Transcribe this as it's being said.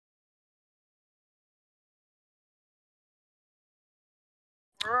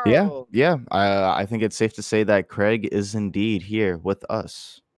Yeah, Bro, yeah. I think it's safe to say that Craig is indeed here with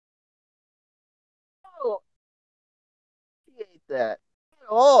us. I hate that at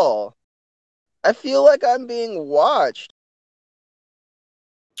all. I feel like I'm being watched.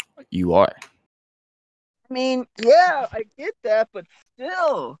 You are. I mean, yeah, I get that, but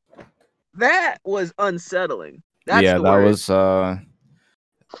still, that was unsettling. That's Yeah, the word.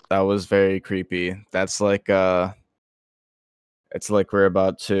 that was very creepy. That's like it's like we're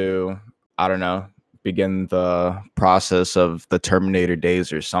about to, I don't know, begin the process of the Terminator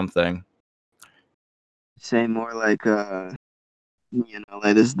days or something. Say more like, like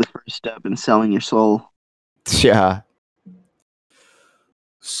this is the first step in selling your soul. Yeah.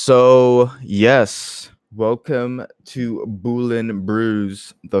 So, yes, welcome to Boolin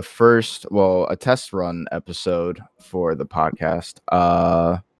Brews, the first, well, a test run episode for the podcast.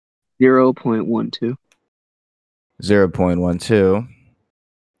 0.12. 0.12.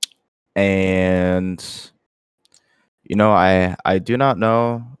 And I do not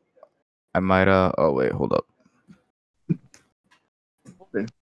know. I might oh wait, hold up.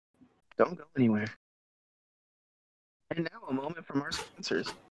 Don't go anywhere. And now a moment from our sponsors.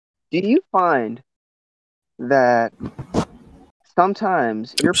 Do you find that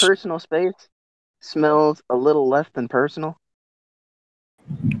sometimes your Oops. personal space smells a little less than personal?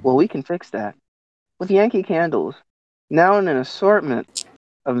 Well, we can fix that with Yankee candles. Now in an assortment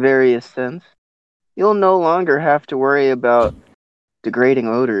of various scents, you'll no longer have to worry about degrading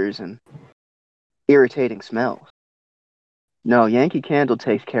odors and irritating smells. No, Yankee Candle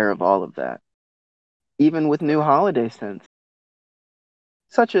takes care of all of that, even with new holiday scents,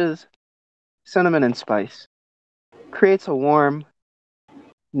 such as cinnamon and spice. Creates a warm,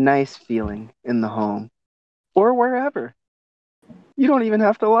 nice feeling in the home or wherever. You don't even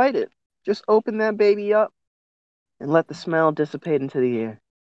have to light it. Just open that baby up and let the smell dissipate into the air.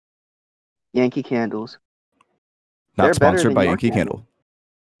 Yankee Candles. Not They're better sponsored than by your Yankee candle.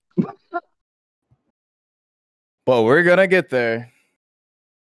 Candle. But we're gonna get there.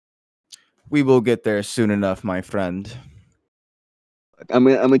 We will get there soon enough, my friend. I'm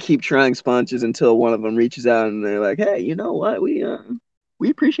gonna keep trying sponsors until one of them reaches out and they're like, "Hey, you know what? We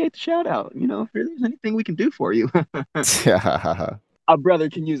appreciate the shout out. You know, if there's anything we can do for you, Yeah. our brother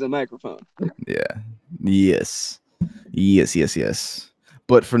can use a microphone." Yes. Yes.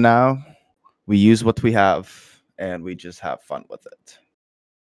 But for now, we use what we have and we just have fun with it.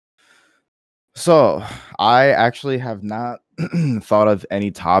 So, I actually have not thought of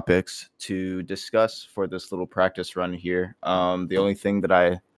any topics to discuss for this little practice run here. The only thing that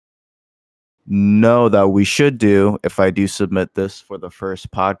I know that we should do if I do submit this for the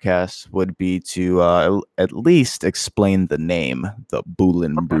first podcast would be to at least explain the name, the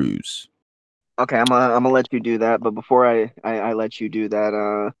Boolin Okay. Brews. Okay, I'm gonna let you do that, but before I let you do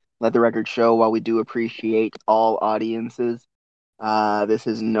that, let the record show while we do appreciate all audiences, this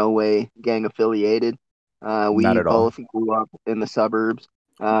is no way gang affiliated. Not We at all. both grew up in the suburbs,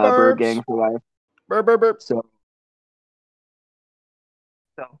 bird Burbs. gang for life. Burp. So,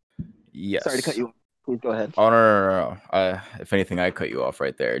 sorry to cut Yes. you off. Please go ahead. Oh no. If anything, I cut you off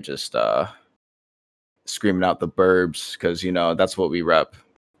right there. Just screaming out the burbs because that's what we rep.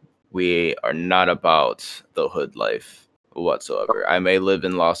 We are not about the hood life whatsoever. I may live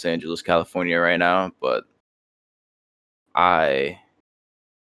in Los Angeles, California right now, but I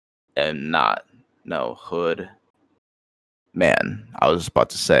am not no hood man. I was about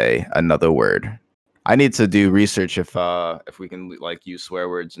to say another word. I need to do research if we can like use swear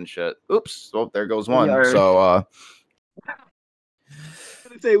words and shit. Oops. Oh, there goes We one. are So gonna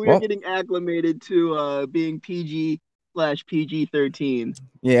say we are well, getting acclimated to being PG/PG-13. So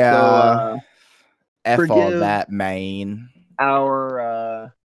yeah. F all forgive that, man.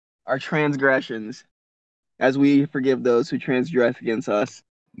 our transgressions as we forgive those who transgress against us.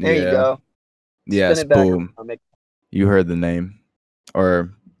 There you Yeah. go. Spin Yes, it back boom. around. You heard the name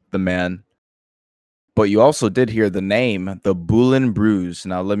or the man. But you also did hear the name, the Boolin Brews.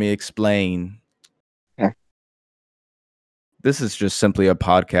 Now let me explain. Okay. This is just simply a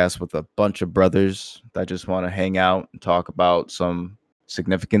podcast with a bunch of brothers that just want to hang out and talk about some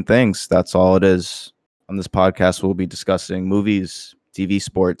significant things. That's all it is. On this podcast, we'll be discussing movies, TV,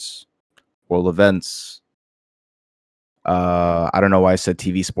 sports, world events. I don't know why I said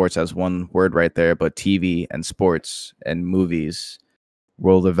TV sports as one word right there, but TV and sports and movies,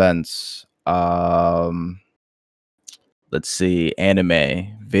 world events. Let's see,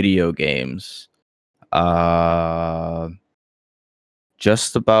 anime, video games, uh,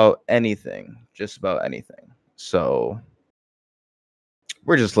 just about anything. So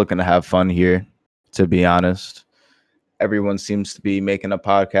we're just looking to have fun here, to be honest. everyone seems to be making a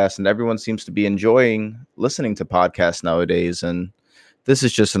podcast and everyone seems to be enjoying listening to podcasts nowadays. And this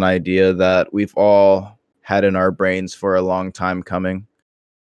is just an idea that we've all had in our brains for a long time coming.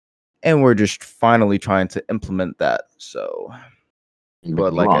 And we're just finally trying to implement that. So,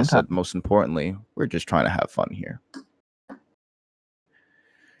 but like I Long time. said, most importantly, we're just trying to have fun here.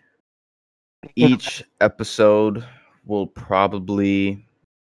 Each episode will probably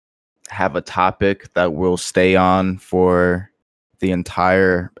have a topic that we'll stay on for the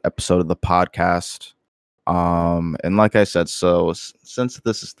entire episode of the podcast. And like I said, so since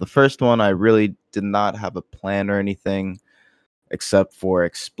this is the first one, I really did not have a plan or anything except for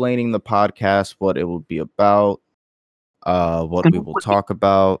explaining the podcast, what it will be about, what we will talk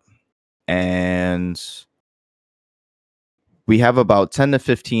about, and we have about 10 to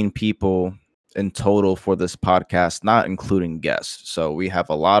 15 people in total for this podcast, not including guests. So we have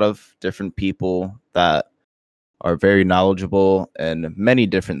a lot of different people that are very knowledgeable in many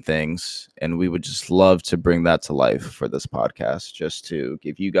different things. And we would just love to bring that to life for this podcast, just to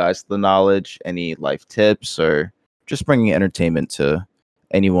give you guys the knowledge, any life tips, or just bringing entertainment to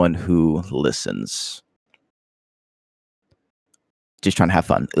anyone who listens. Just trying to have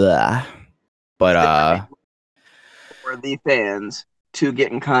fun. Ugh. But For the fans to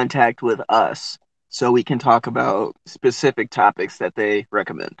get in contact with us so we can talk about specific topics that they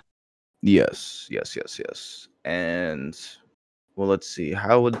recommend. yes. And well, let's see.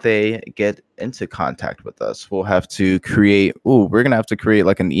 How would they get into contact with us? We'll have to create. We're gonna have to create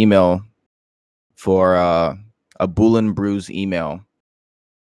like an email for a Boolin Brews email.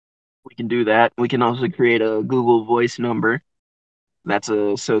 We can do that. We can also create a Google Voice number that's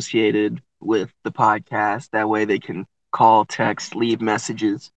associated with the podcast. That way they can call, text, leave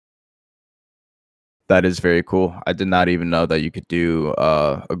messages. That is very cool. I did not even know that you could do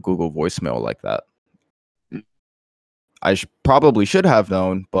a Google voicemail like that. I probably should have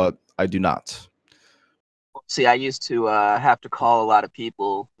known, but I do not. See, I used to have to call a lot of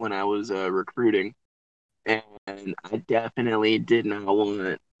people when I was recruiting, and I definitely did not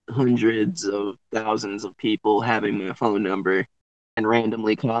want hundreds of thousands of people having my phone number and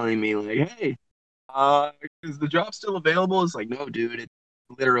randomly calling me like, "Hey, is the job still available?" It's like, no, dude, it's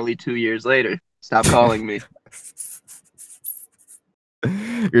literally 2 years later. Stop calling me.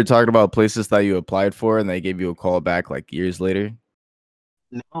 You're talking about places that you applied for and they gave you a call back like years later?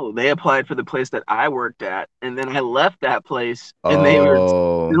 No, they applied for the place that I worked at, and then I left that place, and they were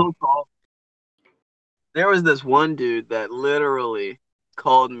Oh. still calling. There was this one dude that literally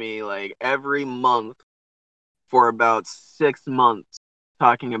called me like every month for about 6 months,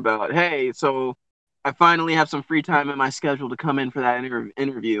 talking about, hey, so I finally have some free time in my schedule to come in for that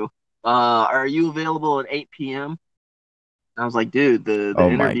interview. Are you available at 8 p.m.? I was like, dude, the Oh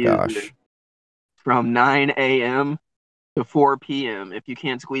my interview is gosh. from 9 a.m. to 4 p.m. If you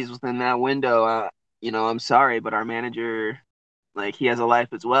can't squeeze within that window, I'm sorry, but our manager, like, he has a life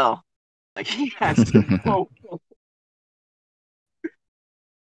as well. Like, he has to go.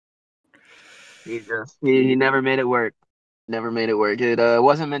 He never made it work. Never made it work. It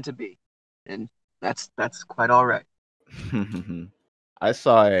wasn't meant to be, and that's quite all right. I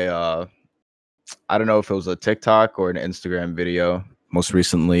saw I don't know if it was a TikTok or an Instagram video most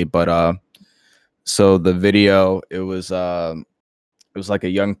recently, but so the video it was like a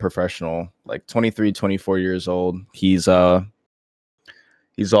young professional, like 23, 24 years old. He's all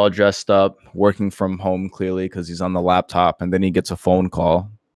dressed up, working from home clearly because he's on the laptop, and then he gets a phone call.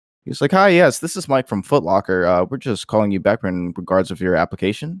 He's like, "Hi, yes, this is Mike from Foot Locker. We're just calling you back in regards of your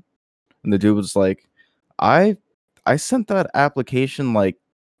application." And the dude was like, "I I sent that application like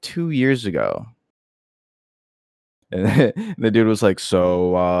 2 years ago." And the dude was like,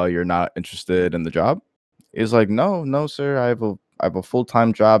 "So you're not interested in the job?" He's like, "No, sir. I have a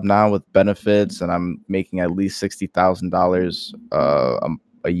full-time job now with benefits, and I'm making at least $60,000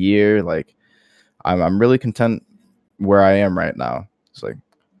 a year. Like, I'm really content where I am right now." It's like,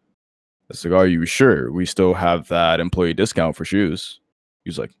 "Are you sure we still have that employee discount for shoes?"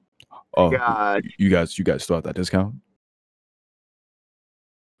 He's like, "Oh, God, you guys still have that discount?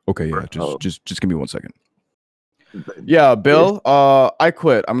 Okay, yeah, bro. just give me 1 second. Yeah, This, Bill, I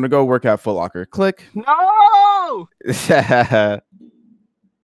quit. I'm gonna go work at Foot Locker." Click. no,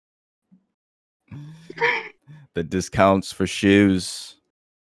 The discounts for shoes.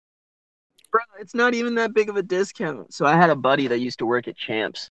 bro, it's not even that big of a discount. So I had a buddy that used to work at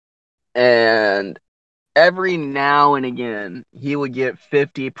Champs, and every now and again he would get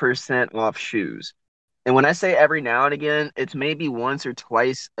 50% off shoes. And when I say every now and again, it's maybe once or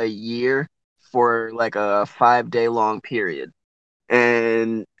twice a year for like a 5 day long period.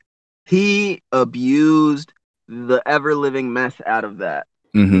 And he abused the ever living mess out of that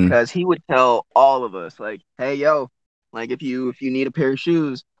Mm-hmm. because he would tell all of us like, "Hey, yo, like if you need a pair of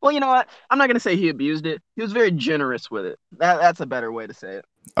shoes." Well, you know what? I'm not gonna say he abused it. He was very generous with it. That's a better way to say it.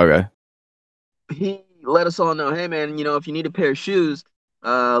 Okay. He let us all know, "Hey, man, if you need a pair of shoes,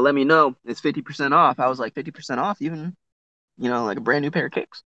 let me know. It's 50% off." I was like, 50% off, even like a brand new pair of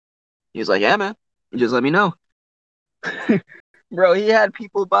kicks. He was like, "Yeah, man, just let me know." Bro, he had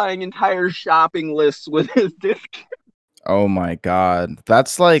people buying entire shopping lists with his discount. Oh my God.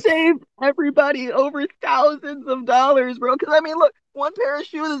 That's like, Saved everybody over thousands of dollars, bro. Because I mean, look, one pair of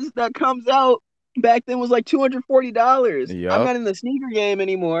shoes that comes out back then was like $240. I'm yup, not in the sneaker game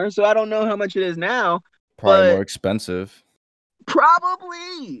anymore, so I don't know how much it is now, probably more but expensive.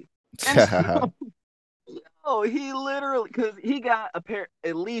 probably. And so, he literally, because he got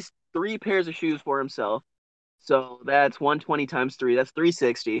at least three pairs of shoes for himself. So that's 120 times three. That's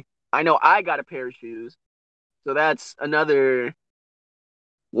 360. I know I got a pair of shoes. So that's another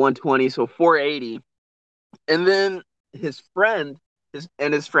 120. So 480. And then his friend,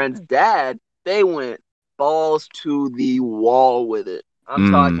 his friend's dad, they went balls to the wall with it.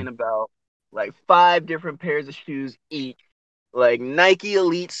 I'm talking Mm, about like five different pairs of shoes each, like Nike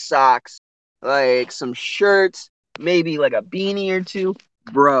Elite socks, like some shirts, maybe like a beanie or two.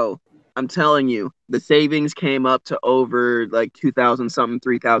 Bro, I'm telling you, the savings came up to over like 2,000 something,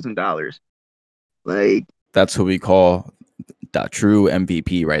 $3,000. Like, that's what we call that true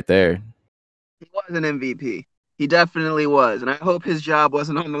MVP right there. he was an MVP. He definitely was, and I hope his job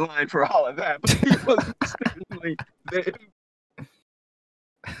wasn't on the line for all of that. But he was certainly the.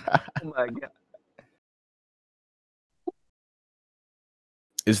 Oh my god!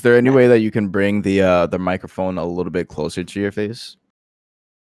 Is there any way that you can bring the microphone a little bit closer to your face?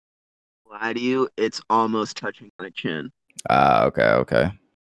 Lie to you, it's almost touching my chin. Ah, okay, okay.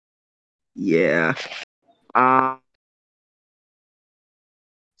 Yeah. Um.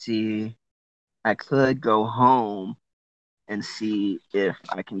 See, I could go home and see if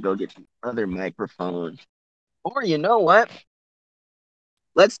I can go get the other microphone. Or you know what?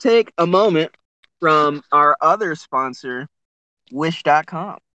 Let's take a moment from our other sponsor,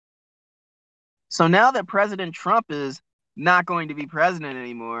 Wish.com. So now that President Trump is not going to be president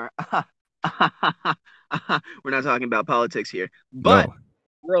anymore, we're not talking about politics here, but No.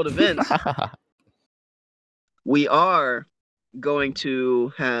 world events, we are going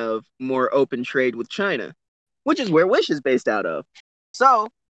to have more open trade with China, which is where Wish is based out of. So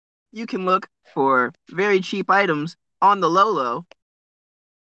you can look for very cheap items on the low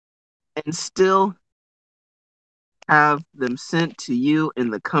and still have them sent to you in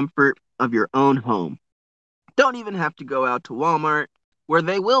the comfort of your own home. Don't even have to go out to Walmart, where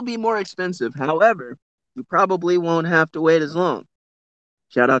they will be more expensive. However, you probably won't have to wait as long.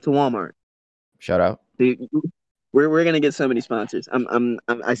 Shout out to Walmart. Shout out. We're gonna get so many sponsors.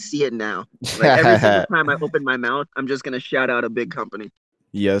 I see it now. Like every single time I open my mouth, I'm just gonna shout out a big company.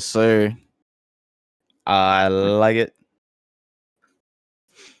 Yes, sir. I like it.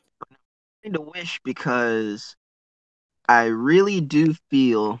 I need to wish because I really do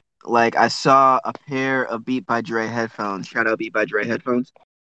feel like I saw a pair of Beat by Dre headphones. Shout out Beat by Dre headphones.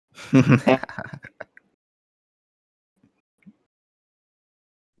 And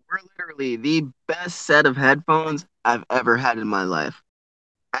we're literally the best set of headphones I've ever had in my life.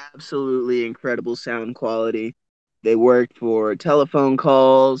 Absolutely incredible sound quality. They worked for telephone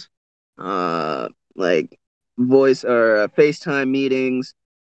calls, uh, like voice or FaceTime meetings.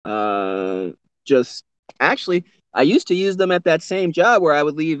 Uh, just actually, I used to use them at that same job where I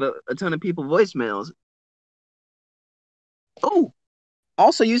would leave a ton of people voicemails. Oh,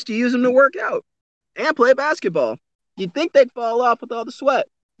 also used to use them to work out and play basketball. You'd think they'd fall off with all the sweat.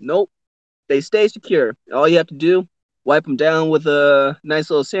 Nope, they stay secure. All you have to do, wipe them down with a nice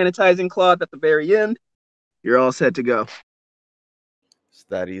little sanitizing cloth at the very end. You're all set to go. It's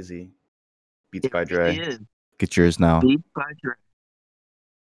that easy. Beats It by really Dre. is. Get yours now. Beat by Dre.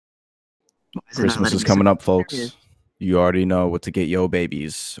 Why is it not Christmas letting is me say coming up, there it is? folks. You already know what to get your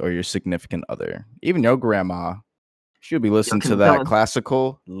babies or your significant other. Even your grandma. She'll be Yo, listening can to you tell that us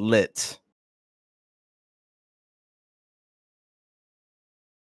classical lit.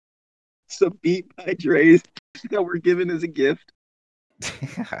 some Beat by Dre's that we're given as a gift?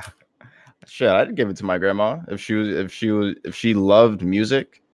 Shit, I'd give it to my grandma if she loved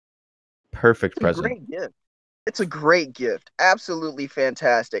music. Perfect It's a present. great gift. It's a great gift. Absolutely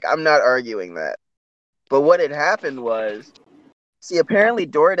fantastic. I'm not arguing that. But what had happened was, see, apparently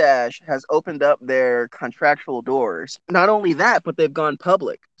DoorDash has opened up their contractual doors. Not only that, but they've gone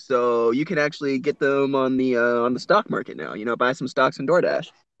public. So you can actually get them on the stock market now. Buy some stocks in DoorDash.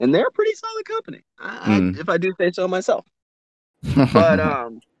 and they're a pretty solid company. Mm. If I do say so myself.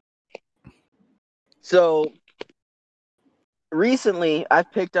 But so recently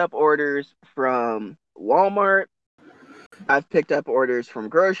I've picked up orders from Walmart. I've picked up orders from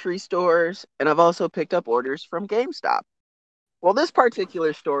grocery stores, and I've also picked up orders from GameStop. Well, this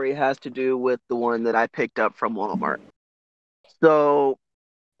particular story has to do with the one that I picked up from Walmart. So,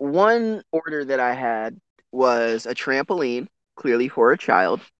 one order that I had was a trampoline, clearly for a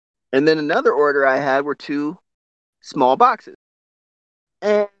child. And then another order I had were two small boxes.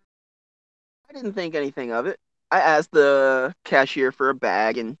 And I didn't think anything of it. I asked the cashier for a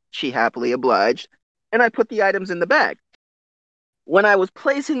bag, and she happily obliged. And I put the items in the bag. When I was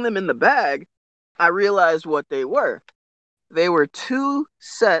placing them in the bag, I realized what they were. They were two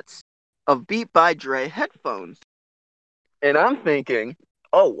sets of Beat by Dre headphones. And I'm thinking,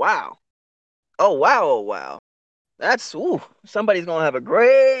 oh wow. Oh wow, oh wow. That's somebody's gonna have a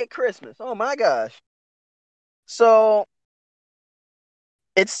great Christmas. Oh my gosh. So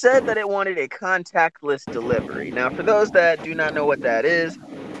it said that it wanted a contactless delivery. Now, for those that do not know what that is,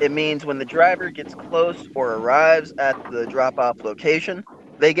 it means when the driver gets close or arrives at the drop off location,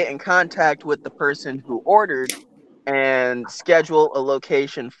 they get in contact with the person who ordered and schedule a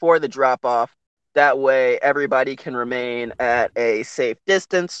location for the drop off. That way, everybody can remain at a safe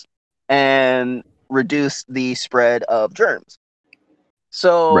distance and reduce the spread of germs. Right.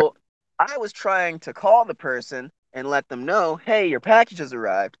 So I was trying to call the person and let them know, hey, your package has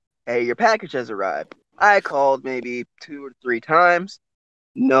arrived. Hey, your package has arrived. I called maybe 2 or 3 times,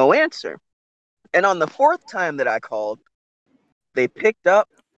 no answer. And on the 4th time that I called, they picked up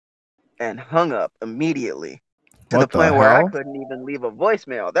and hung up immediately to the What the point where I hell? couldn't even leave a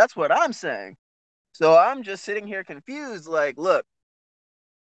voicemail. That's what I'm saying. So I'm just sitting here confused, like, look,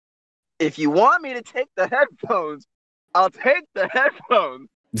 if you want me to take the headphones, I'll take the headphones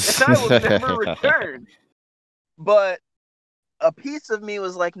and I will never return. But a piece of me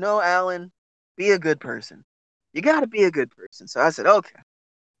was like, no, Alan, be a good person. You got to be a good person. So I said, okay,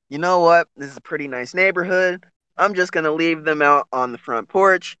 you know what? This is a pretty nice neighborhood. I'm just going to leave them out on the front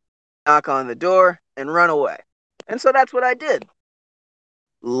porch, knock on the door, and run away. And so that's what I did.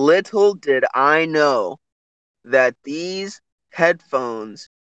 Little did I know that these headphones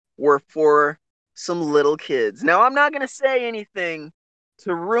were for some little kids. Now, I'm not going to say anything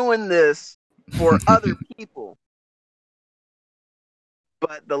to ruin this for other people,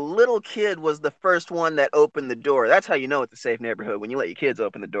 but the little kid was the first one that opened the door. That's how you know it's a safe neighborhood, when you let your kids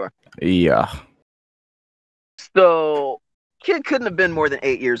open the door. Yeah. So, kid couldn't have been more than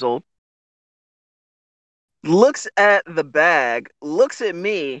 8 years old. Looks at the bag, looks at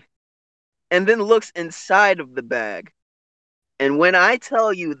me, and then looks inside of the bag. And when I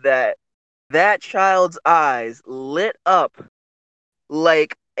tell you that that child's eyes lit up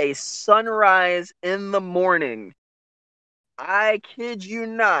like a sunrise in the morning, I kid you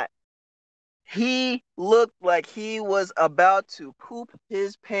not, he looked like he was about to poop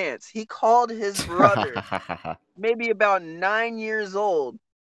his pants. He called his brother, maybe about 9 years old,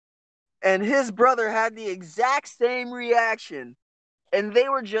 and his brother had the exact same reaction. And they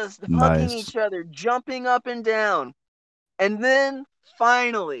were just hugging Nice. each other, jumping up and down. And then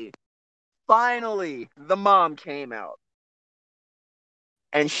finally, the mom came out.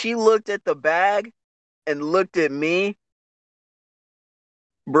 And she looked at the bag and looked at me.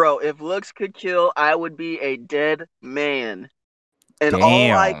 Bro, if looks could kill, I would be a dead man. And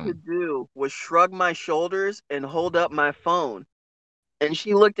all I Damn. could do was shrug my shoulders and hold up my phone. And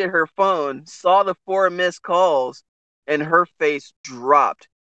she looked at her phone, saw the 4 missed calls, and her face dropped.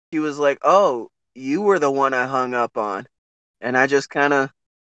 She was like, oh, you were the one I hung up on. And I just kind of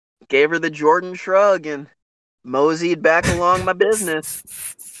gave her the Jordan shrug and moseyed back along my business.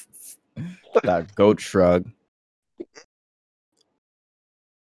 That goat shrug.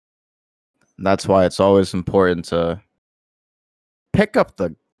 That's why it's always important to pick up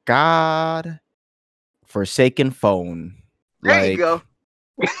the God forsaken phone. There you go.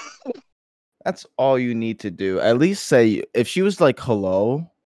 That's all you need to do. At least say, if she was like, hello.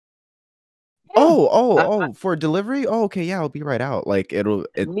 Yeah. For delivery? Oh, okay, yeah, I'll be right out. Like,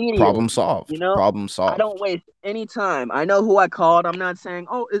 Immediate. problem solved. You know, Problem I don't solved. waste any time. I know who I called. I'm not saying,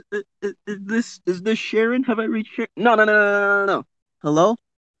 oh, is this Sharon? Have I reached Sharon? No. Hello?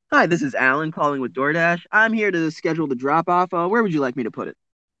 Hi, this is Alan calling with DoorDash. I'm here to schedule the drop off. Where would you like me to put it?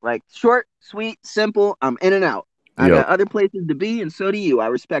 Like, short, sweet, simple. I'm in and out. I Yep. got other places to be, and so do you. I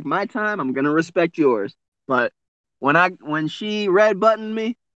respect my time. I'm gonna respect yours. But when she red buttoned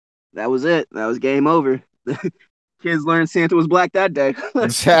me, that was it. That was game over. Kids learned Santa was black that day.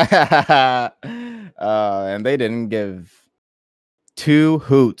 And they didn't give Two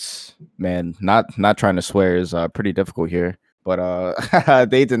hoots, man. Not trying to swear is pretty difficult here, but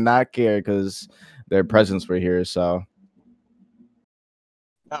they did not care because their presents were here. So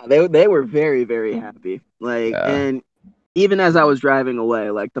They were very very happy. Like, yeah, and even as I was driving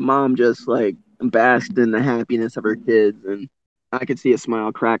away, like the mom just like basked in the happiness of her kids, and I could see a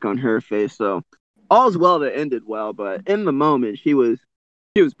smile crack on her face. So all's well that ended well, but in the moment she was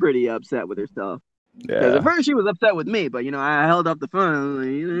pretty upset with herself. Because at yeah. first she was upset with me, but I held up the phone. I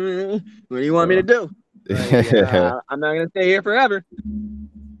was like, what do you want me to Well, do? Like, I'm not gonna stay here forever.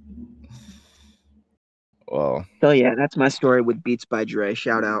 well, So yeah, that's my story with Beats by Dre.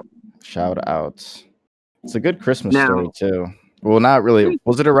 Shout out. shout outs. It's a good Christmas story Now, too. Well, not really.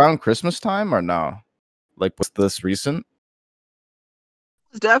 Was it around Christmas time or no? Like, was this recent?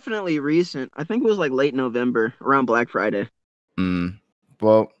 it's definitely recent. I think it was like late November, around Black Friday. Mm.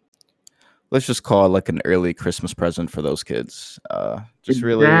 Well, let's just call it like an early Christmas present for those kids. Just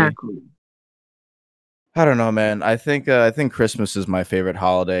really, Exactly. I don't know, man. I think Christmas is my favorite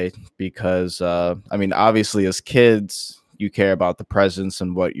holiday because I mean, obviously as kids, you care about the presents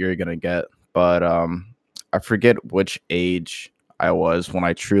and what you're gonna get, but I forget which age I was when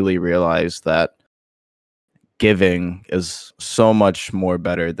I truly realized that giving is so much more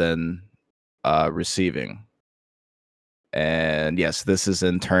better than receiving. And yes, this is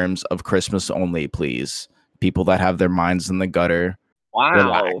in terms of Christmas only, please. People that have their minds in the gutter, Wow.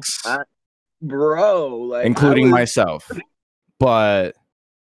 relax, Bro, like I including was myself. But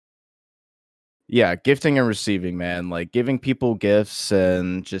yeah, gifting and receiving, man, like giving people gifts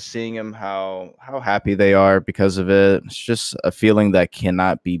and just seeing them how happy they are because of it. It's just a feeling that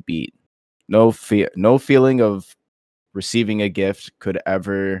cannot be beat. No feeling of receiving a gift could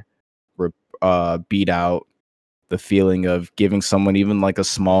ever re- beat out the feeling of giving someone even like a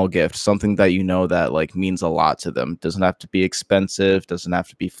small gift, something that you know that like means a lot to them. Doesn't have to be expensive, doesn't have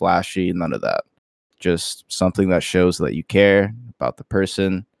to be flashy, none of that. Just something that shows that you care about the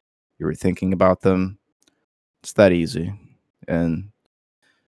person, you were thinking about them. It's that easy. And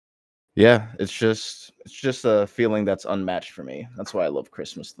yeah, it's just a feeling that's unmatched for me. That's why I love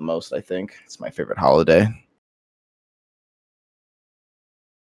Christmas the most, I think. It's my favorite holiday.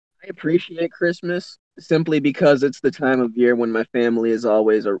 I appreciate Christmas simply because it's the time of year when my family is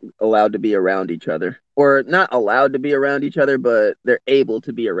always allowed to be around each other. Or not allowed to be around each other, but they're able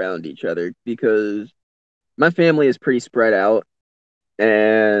to be around each other because my family is pretty spread out.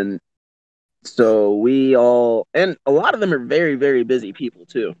 And so and a lot of them are very, very busy people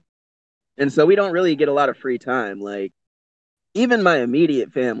too. And so we don't really get a lot of free time. Like, even my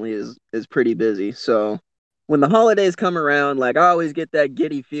immediate family is pretty busy. So when the holidays come around, like I always get that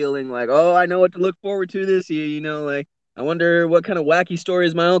giddy feeling like, oh, I know what to look forward to this year, like I wonder what kind of wacky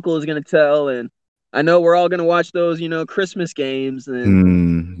stories my uncle is gonna tell, and I know we're all gonna watch those, Christmas games,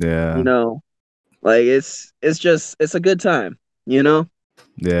 and you Yeah. know, like it's a good time, you know?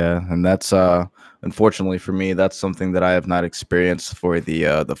 Yeah, and that's unfortunately for me, that's something that I have not experienced for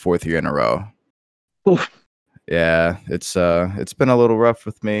the fourth year in a row. Oof. Yeah, it's been a little rough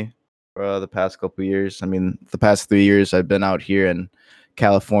with me for the past couple years. I mean, the past 3 years I've been out here in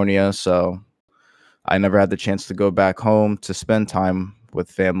California, so I never had the chance to go back home to spend time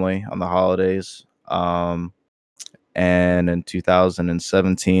with family on the holidays. And in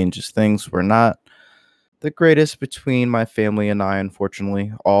 2017, just things were not the greatest between my family and I,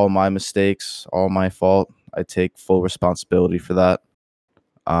 unfortunately. All my mistakes, all my fault. I take full responsibility for that.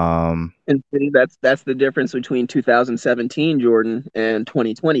 Um, And see, that's the difference between 2017 Jordan and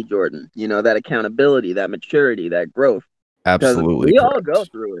 2020 Jordan. That accountability, that maturity, that growth. Because Absolutely we all go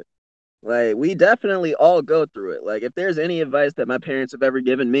correct. through it. Like, we definitely all go through it. Like, if there's any advice that my parents have ever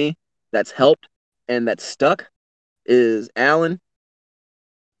given me that's helped and that's stuck, is Alan,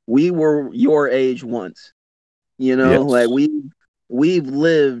 we were your age once. Like Yes. we've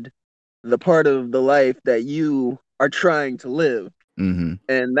lived the part of the life that you are trying to live. Hmm.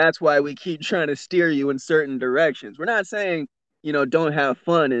 And that's why we keep trying to steer you in certain directions. We're not saying, don't have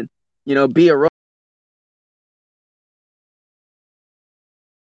fun and, be a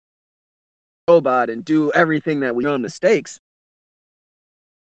robot and do everything that we own mistakes.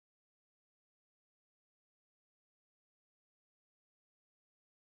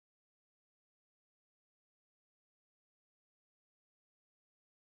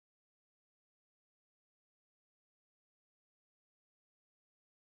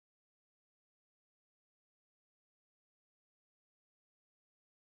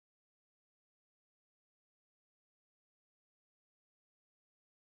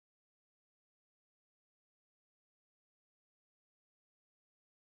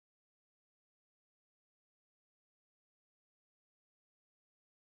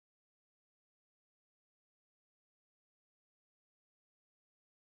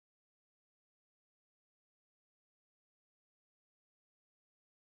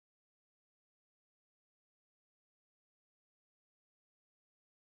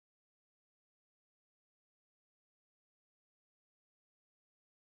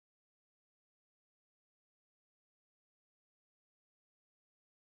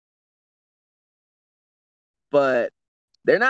 but